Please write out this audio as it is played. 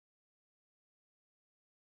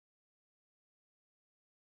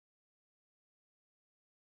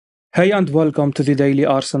Hey and welcome to the Daily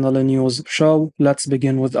Arsenal News Show. Let's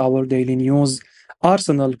begin with our daily news.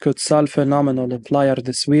 Arsenal could sell phenomenal player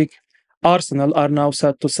this week. Arsenal are now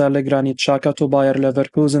set to sell Granit Xhaka to Bayer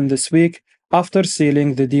Leverkusen this week after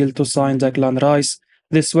sealing the deal to sign Declan Rice.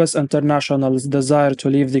 The Swiss international's desire to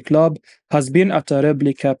leave the club has been a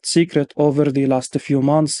terribly kept secret over the last few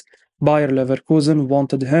months. Bayer Leverkusen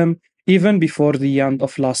wanted him even before the end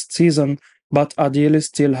of last season, but a deal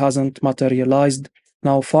still hasn't materialized.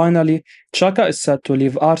 Now, finally, Xhaka is set to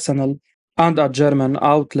leave Arsenal, and a German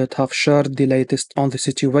outlet have shared the latest on the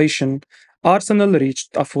situation. Arsenal reached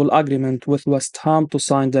a full agreement with West Ham to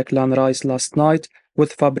sign Declan Rice last night,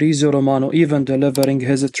 with Fabrizio Romano even delivering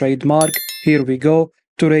his trademark, "Here we go,"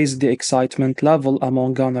 to raise the excitement level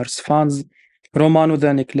among Gunners fans. Romano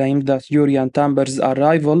then claimed that Julian Timber's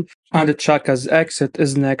arrival and Xhaka's exit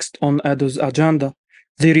is next on Edo's agenda.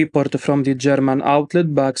 The report from the German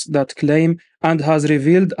outlet backs that claim and has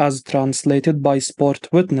revealed, as translated by Sport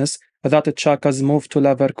Witness, that Xhaka's move to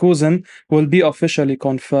Leverkusen will be officially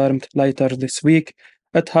confirmed later this week.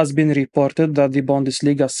 It has been reported that the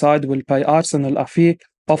Bundesliga side will pay Arsenal a fee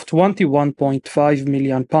of £21.5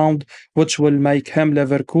 million, which will make him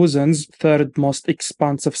Leverkusen's third most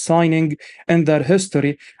expensive signing in their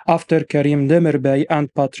history after Karim Demirbay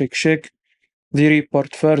and Patrick Schick. The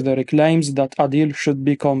report further claims that a deal should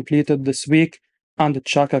be completed this week, and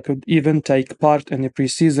Xhaka could even take part in a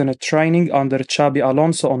preseason training under Xabi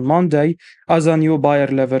Alonso on Monday as a new Bayer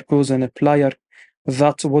Leverkusen player.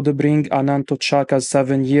 That would bring an end to Xhaka's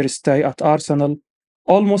 7-year stay at Arsenal.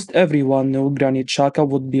 Almost everyone knew Granit Xhaka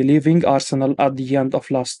would be leaving Arsenal at the end of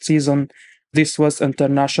last season. The Swiss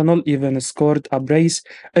international even scored a brace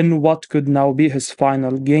in what could now be his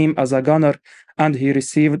final game as a Gunner, and he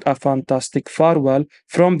received a fantastic farewell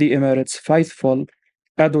from the Emirates faithful.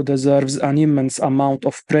 Edo deserves an immense amount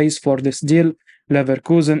of praise for this deal.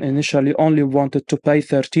 Leverkusen initially only wanted to pay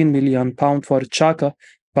 £13 million for Xhaka,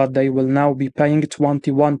 but they will now be paying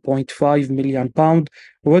 £21.5 million,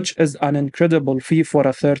 which is an incredible fee for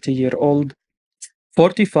a 30-year-old.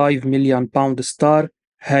 £45 million star,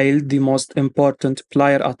 hailed the most important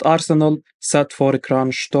player at Arsenal, set for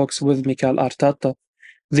crunch talks with Mikel Arteta.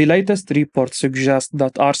 The latest report suggests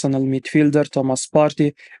that Arsenal midfielder Thomas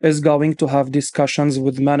Partey is going to have discussions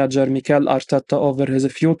with manager Mikel Arteta over his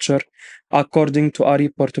future. According to a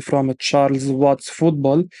report from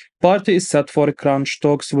CharlesWatt.Football, Partey is set for crunch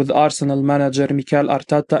talks with Arsenal manager Mikel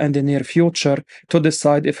Arteta in the near future to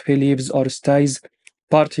decide if he leaves or stays.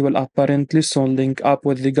 Partey will apparently soon link up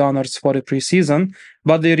with the Gunners for a preseason,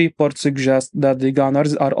 but the report suggests that the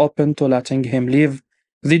Gunners are open to letting him leave.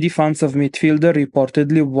 The defensive midfielder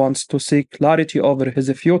reportedly wants to seek clarity over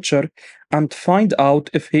his future and find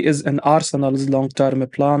out if he is in Arsenal's long-term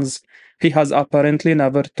plans. He has apparently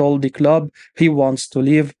never told the club he wants to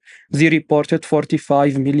leave. The reported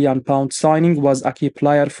 £45 million signing was a key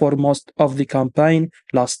player for most of the campaign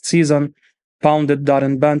last season. Pundit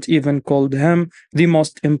Darren Bent even called him the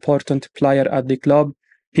most important player at the club.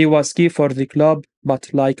 He was key for the club,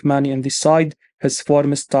 but like many in the side, his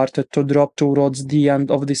form started to drop towards the end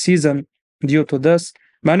of the season. Due to this,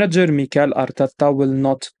 manager Mikel Arteta will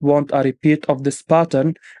not want a repeat of this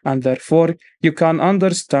pattern, and therefore you can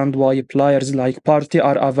understand why players like Partey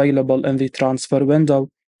are available in the transfer window.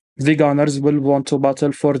 The Gunners will want to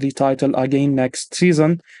battle for the title again next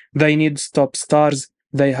season. They need top stars.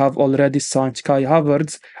 They have already signed Kai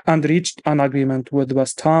Havertz and reached an agreement with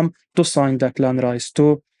West Ham to sign Declan Rice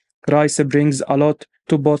too. Rice brings a lot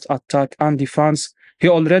to both attack and defense. He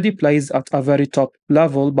already plays at a very top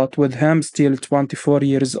level, but with him still 24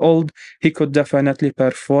 years old, he could definitely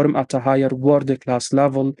perform at a higher world-class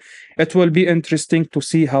level. It will be interesting to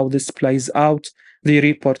see how this plays out. The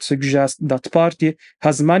report suggests that Partey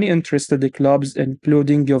has many interested clubs,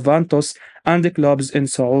 including Juventus and the clubs in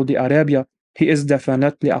Saudi Arabia. He is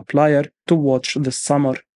definitely a player to watch this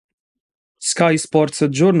summer. Sky Sports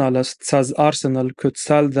journalist says Arsenal could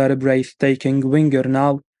sell their breathtaking winger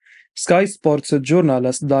now. Sky Sports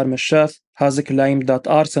journalist Darm Sheth has claimed that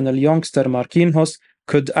Arsenal youngster Marquinhos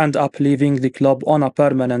could end up leaving the club on a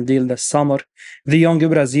permanent deal this summer. The young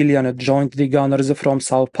Brazilian joined the Gunners from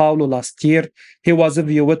Sao Paulo last year. He was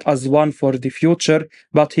viewed as one for the future,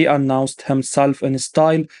 but he announced himself in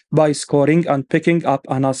style by scoring and picking up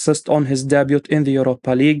an assist on his debut in the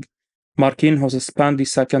Europa League. Marquinhos spent the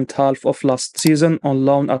second half of last season on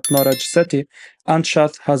loan at Norwich City, and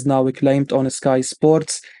Sheth has now claimed on Sky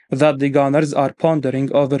Sports that the Gunners are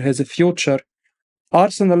pondering over his future.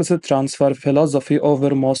 Arsenal's transfer philosophy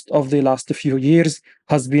over most of the last few years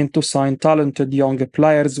has been to sign talented young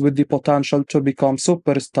players with the potential to become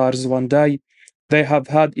superstars one day. They have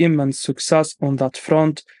had immense success on that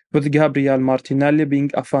front, with Gabriel Martinelli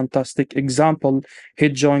being a fantastic example. He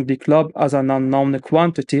joined the club as an unknown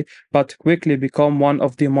quantity, but quickly became one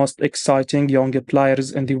of the most exciting young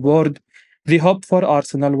players in the world. The hope for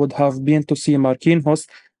Arsenal would have been to see Marquinhos,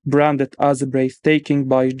 branded as breathtaking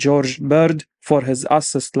by George Bird for his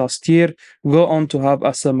assist last year, go on to have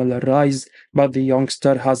a similar rise, but the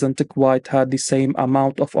youngster hasn't quite had the same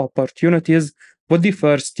amount of opportunities with the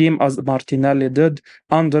first team as Martinelli did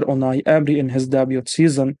under Unai Emery in his debut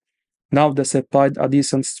season. Now, despite a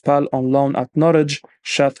decent spell on loan at Norwich,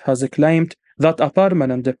 Shet has claimed that a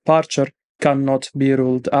permanent departure cannot be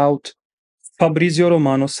ruled out. Fabrizio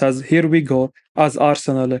Romano says, "Here we go," as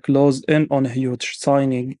Arsenal close in on a huge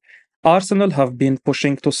signing. Arsenal have been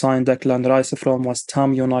pushing to sign Declan Rice from West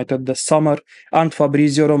Ham United this summer, and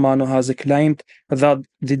Fabrizio Romano has claimed that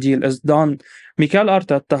the deal is done. Mikel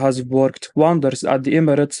Arteta has worked wonders at the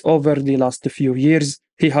Emirates over the last few years.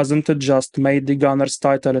 He hasn't just made the Gunners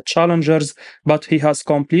title challengers, but he has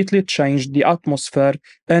completely changed the atmosphere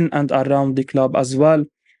in and around the club as well.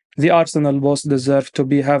 The Arsenal boss deserve to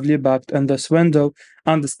be heavily backed in this window,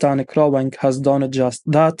 and Stan Kroenke has done just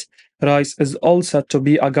that. Rice is all set to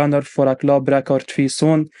be a gunner for a club record fee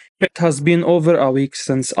soon. It has been over a week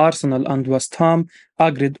since Arsenal and West Ham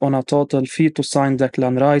agreed on a total fee to sign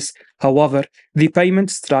Declan Rice. However, the payment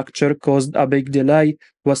structure caused a big delay.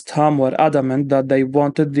 West Ham were adamant that they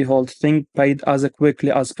wanted the whole thing paid as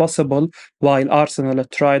quickly as possible, while Arsenal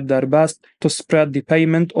tried their best to spread the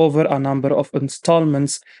payment over a number of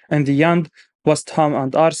installments. In the end, West Ham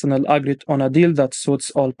and Arsenal agreed on a deal that suits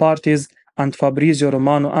all parties, and Fabrizio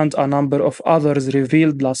Romano and a number of others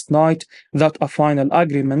revealed last night that a final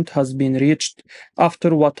agreement has been reached.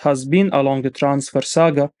 After what has been a long transfer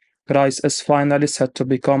saga, Rice is finally set to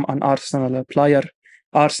become an Arsenal player.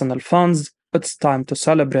 Arsenal fans, it's time to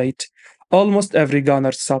celebrate. Almost every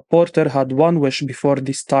Gunners supporter had one wish before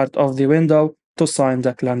the start of the window: to sign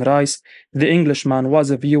Declan Rice. The Englishman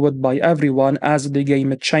was viewed by everyone as the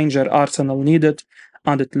game changer Arsenal needed,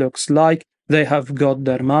 and it looks like they have got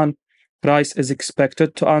their man. Rice is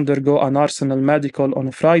expected to undergo an Arsenal medical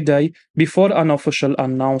on Friday before an official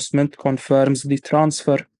announcement confirms the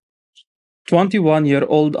transfer.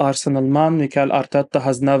 21-year-old Arsenal man Mikel Arteta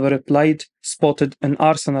has never played, spotted in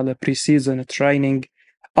Arsenal pre-season training.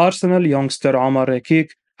 Arsenal youngster Omar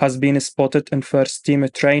Rekik has been spotted in first-team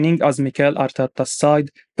training as Mikel Arteta's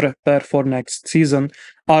side prepare for next season.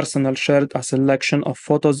 Arsenal shared a selection of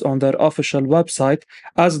photos on their official website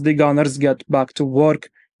as the Gunners get back to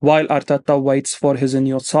work, while Arteta waits for his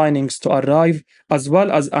new signings to arrive, as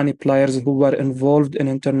well as any players who were involved in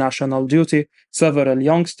international duty. Several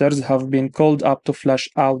youngsters have been called up to flesh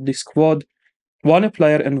out the squad. One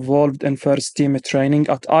player involved in first-team training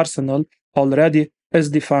at Arsenal already is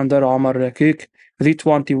defender Omar Rekik. The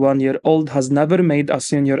 21-year-old has never made a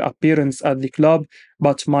senior appearance at the club,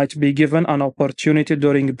 but might be given an opportunity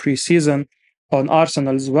during pre-season. On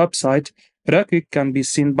Arsenal's website, Rekik can be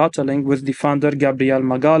seen battling with defender Gabriel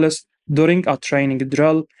Magalhaes during a training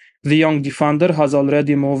drill. The young defender has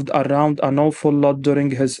already moved around an awful lot during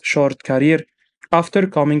his short career. After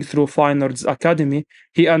coming through Feyenoord's academy,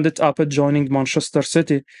 he ended up joining Manchester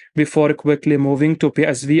City before quickly moving to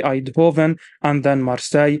PSV Eindhoven and then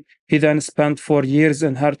Marseille. He then spent 4 years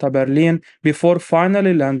in Hertha Berlin before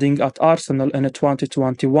finally landing at Arsenal in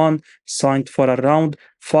 2021, signed for around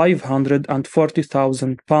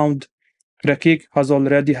 £540,000. Rekik has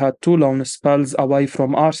already had 2 loan spells away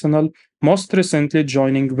from Arsenal, most recently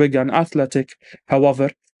joining Wigan Athletic. However,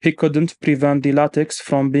 he couldn't prevent the Latics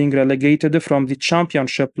from being relegated from the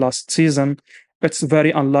Championship last season. It's very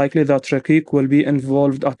unlikely that Rekik will be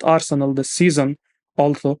involved at Arsenal this season,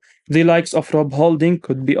 although the likes of Rob Holding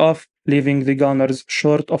could be off, leaving the Gunners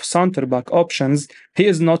short of centre-back options. He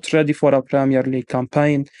is not ready for a Premier League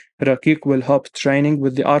campaign. Rekik will hope training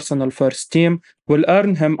with the Arsenal first team will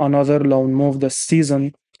earn him another loan move this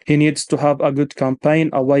season. He needs to have a good campaign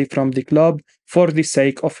away from the club for the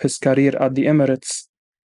sake of his career at the Emirates.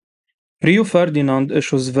 Rio Ferdinand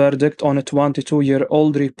issues verdict on a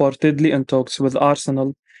 22-year-old reportedly in talks with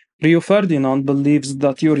Arsenal. Rio Ferdinand believes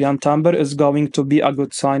that Jurriën Timber is going to be a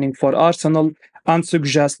good signing for Arsenal and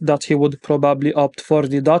suggests that he would probably opt for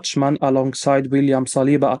the Dutchman alongside William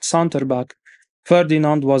Saliba at centre-back.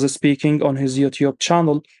 Ferdinand was speaking on his YouTube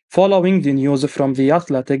channel following the news from The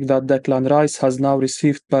Athletic that Declan Rice has now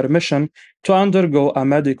received permission to undergo a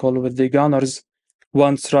medical with the Gunners.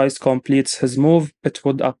 Once Rice completes his move, it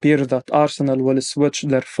would appear that Arsenal will switch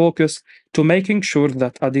their focus to making sure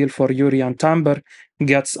that a deal for Jurriën Timber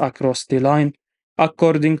gets across the line.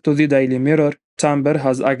 According to the Daily Mirror, Timber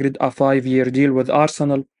has agreed a 5-year deal with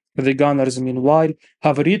Arsenal, The Gunners, meanwhile,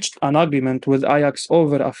 have reached an agreement with Ajax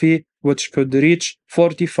over a fee which could reach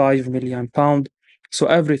 £45 million. So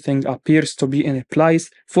everything appears to be in place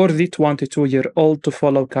for the 22-year-old to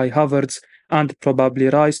follow Kai Havertz and probably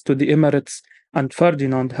rise to the Emirates, and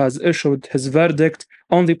Ferdinand has issued his verdict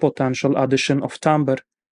on the potential addition of Tamber.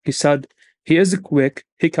 He said, "He is quick,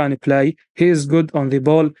 he can play, he is good on the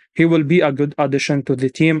ball, he will be a good addition to the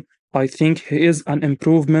team. I think he is an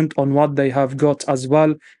improvement on what they have got as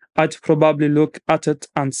well. I'd probably look at it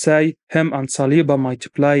and say him and Saliba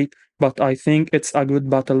might play, but I think it's a good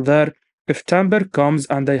battle there. If Tamber comes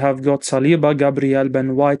and they have got Saliba, Gabriel,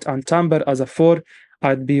 Ben White, and Tamber as a four,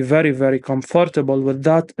 I'd be very, very comfortable with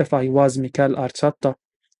that if I was Mikel Arteta."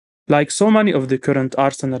 Like so many of the current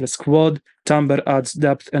Arsenal squad, Tamber adds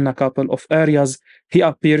depth in a couple of areas. He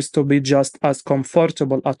appears to be just as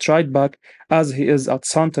comfortable at right back as he is at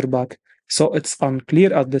centre back, so it's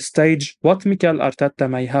unclear at this stage what Mikel Arteta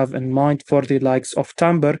may have in mind for the likes of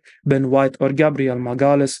Tamber, Ben White, or Gabriel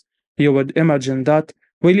Magalhaes. You would imagine that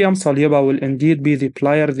William Saliba will indeed be the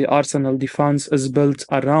player the Arsenal defense is built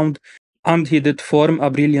around, and he did form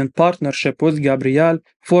a brilliant partnership with Gabriel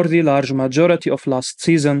for the large majority of last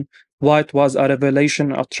season. White was a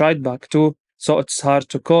revelation at right back too, so it's hard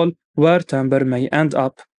to call where Tamber may end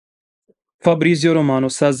up. Fabrizio Romano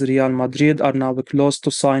says Real Madrid are now close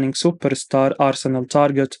to signing superstar Arsenal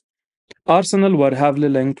target. Arsenal were heavily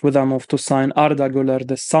linked with a move to sign Arda Güler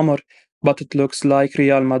this summer, but it looks like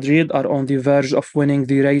Real Madrid are on the verge of winning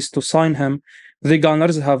the race to sign him. The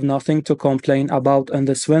Gunners have nothing to complain about in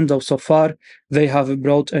this window so far. They have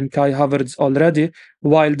brought in Kai Havertz already,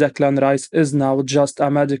 while Declan Rice is now just a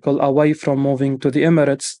medical away from moving to the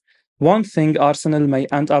Emirates. One thing Arsenal may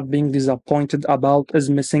end up being disappointed about is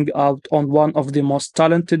missing out on one of the most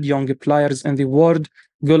talented young players in the world,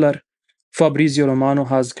 Güler. Fabrizio Romano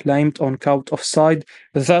has claimed on Count Offside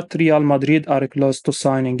that Real Madrid are close to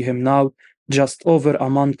signing him now. Just over a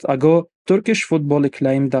month ago, Turkish Football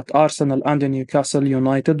claimed that Arsenal and Newcastle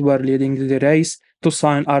United were leading the race to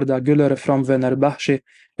sign Arda Güler from Fenerbahce.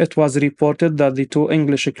 It was reported that the two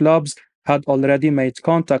English clubs had already made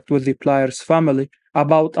contact with the player's family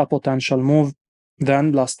about a potential move.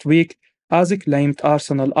 Then, last week, as claimed,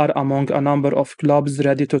 Arsenal are among a number of clubs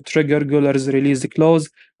ready to trigger Güller's release clause,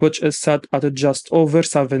 which is set at just over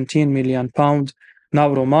 £17 million.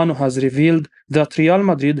 Now Romano has revealed that Real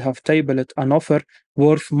Madrid have tabled an offer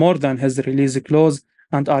worth more than his release clause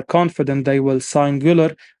and are confident they will sign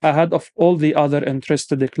Güler ahead of all the other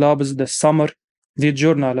interested clubs this summer, the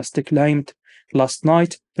journalist claimed. Last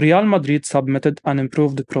night, Real Madrid submitted an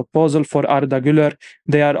improved proposal for Arda Güler.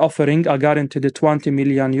 They are offering a guaranteed €20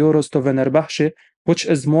 million to Fenerbahce, which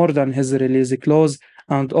is more than his release clause,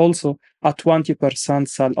 and also a 20%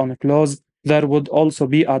 sell-on clause. There would also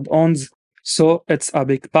be add-ons, so it's a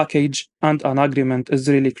big package, and an agreement is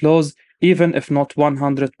really close, even if not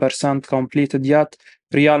 100% completed yet.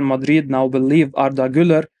 Real Madrid now believe Arda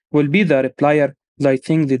Güler will be their player. They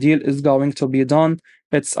think the deal is going to be done.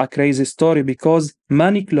 It's a crazy story because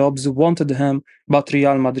many clubs wanted him, but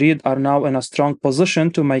Real Madrid are now in a strong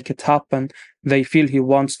position to make it happen. They feel he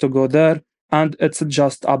wants to go there, and it's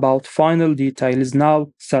just about final details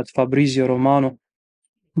now, said Fabrizio Romano.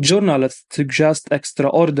 Journalists suggest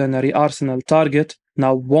extraordinary Arsenal target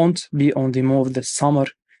now won't be on the move this summer.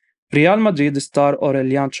 Real Madrid star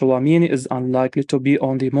Aurelien Tchouameni is unlikely to be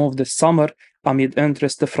on the move this summer amid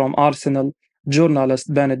interest from Arsenal.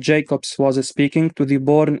 Journalist Bennett Jacobs was speaking to the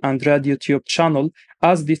Born and Red YouTube channel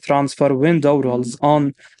as the transfer window rolls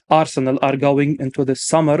on. Arsenal are going into the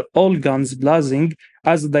summer all guns blazing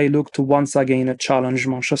as they look to once again challenge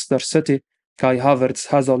Manchester City. Kai Havertz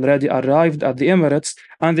has already arrived at the Emirates,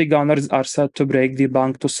 and the Gunners are set to break the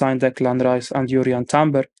bank to sign Declan Rice and Jurriën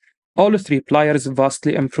Timber. All three players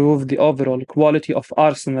vastly improve the overall quality of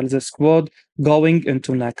Arsenal's squad going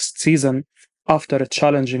into next season. After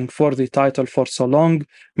challenging for the title for so long,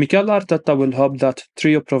 Mikel Arteta will hope that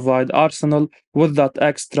trio provide Arsenal with that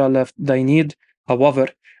extra lift they need. However,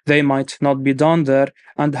 they might not be done there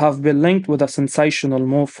and have been linked with a sensational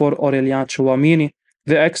move for Aurelien Tchouameni.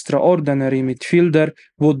 The extraordinary midfielder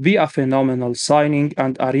would be a phenomenal signing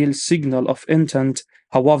and a real signal of intent.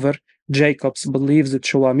 However, Jacobs believes that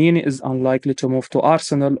Tchouameni is unlikely to move to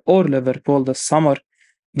Arsenal or Liverpool this summer.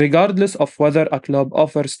 Regardless of whether a club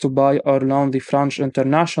offers to buy or loan the French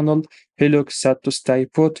international, he looks set to stay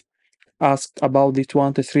put. Asked about the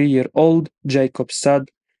 23-year-old, Jacobs said,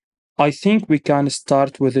 "I think we can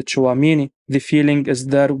start with Tchouameni. The feeling is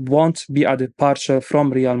there won't be a departure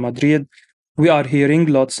from Real Madrid. We are hearing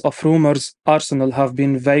lots of rumors. Arsenal have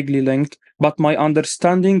been vaguely linked but my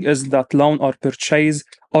understanding is that loan or purchase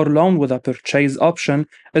or loan with a purchase option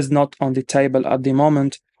is not on the table at the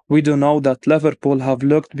moment. We do know that Liverpool have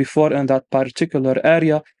looked before in that particular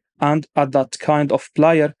area and at that kind of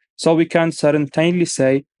player, so we can certainly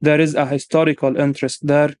say there is a historical interest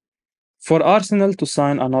there. For Arsenal to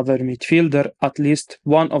sign another midfielder, at least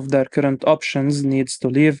one of their current options needs to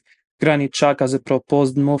leave. Granit Xhaka's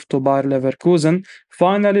proposed move to Bayer Leverkusen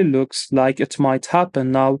finally looks like it might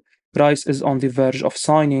happen now. Rice is on the verge of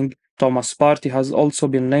signing. Thomas Partey has also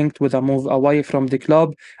been linked with a move away from the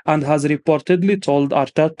club and has reportedly told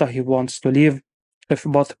Arteta he wants to leave. If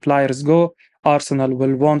both players go, Arsenal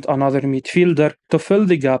will want another midfielder to fill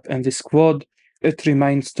the gap in the squad. It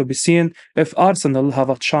remains to be seen if Arsenal have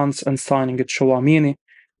a chance in signing Chouamini.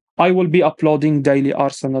 I will be uploading daily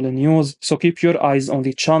Arsenal news, so keep your eyes on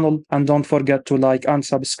the channel and don't forget to like and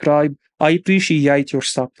subscribe. I appreciate your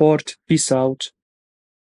support. Peace out.